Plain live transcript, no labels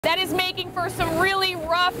that is making for some really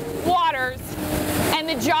rough waters and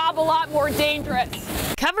the job a lot more dangerous.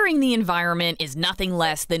 Covering the environment is nothing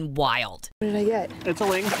less than wild. What did I get? It's a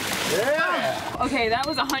ling. Yeah! Okay, that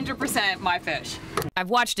was 100% my fish. I've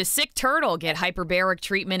watched a sick turtle get hyperbaric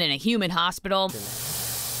treatment in a human hospital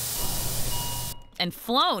and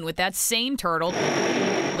flown with that same turtle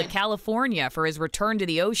to California for his return to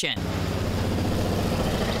the ocean.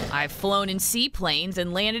 I've flown in seaplanes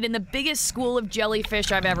and landed in the biggest school of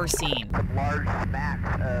jellyfish I've ever seen. Large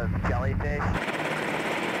smacks of jellyfish.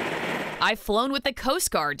 I've flown with the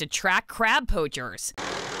Coast Guard to track crab poachers.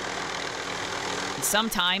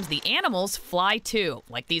 Sometimes the animals fly too,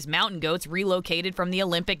 like these mountain goats relocated from the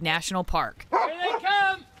Olympic National Park. Here they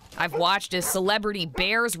come! I've watched as celebrity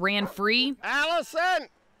bears ran free. Allison!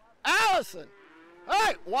 Allison!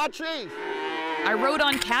 Hey, watch these! I rode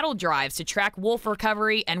on cattle drives to track wolf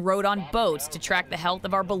recovery and rode on boats to track the health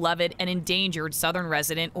of our beloved and endangered southern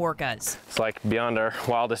resident orcas. It's like beyond our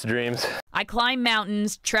wildest dreams. I climbed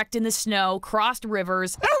mountains, trekked in the snow, crossed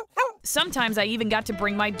rivers. Sometimes I even got to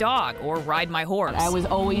bring my dog or ride my horse. I was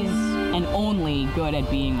always and only good at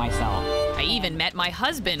being myself. I even met my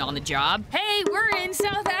husband on the job. Hey, we're in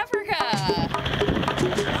South Africa!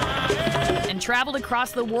 And traveled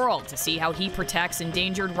across the world to see how he protects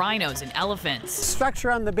endangered rhinos and elephants.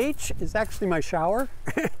 Structure on the beach is actually my shower.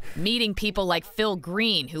 Meeting people like Phil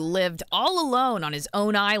Green, who lived all alone on his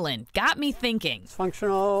own island, got me thinking. It's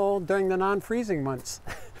functional during the non-freezing months.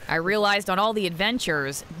 I realized on all the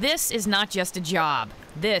adventures, this is not just a job.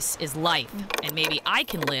 This is life, and maybe I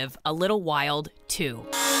can live a little wild too.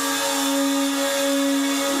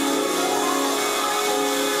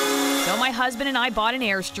 So my husband and I bought an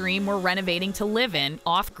Airstream we're renovating to live in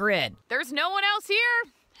off-grid. There's no one else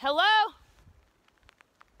here? Hello?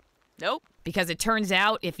 Nope. Because it turns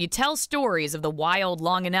out if you tell stories of the wild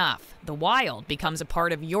long enough, the wild becomes a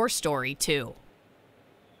part of your story too.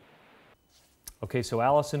 Okay, so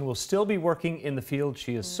Allison will still be working in the field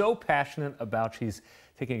she is so passionate about. She's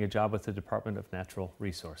taking a job with the Department of Natural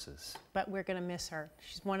Resources. But we're going to miss her.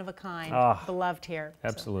 She's one of a kind, Ah, beloved here.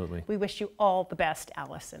 absolutely. So we wish you all the best,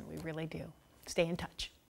 Allison. We really do. Stay in touch.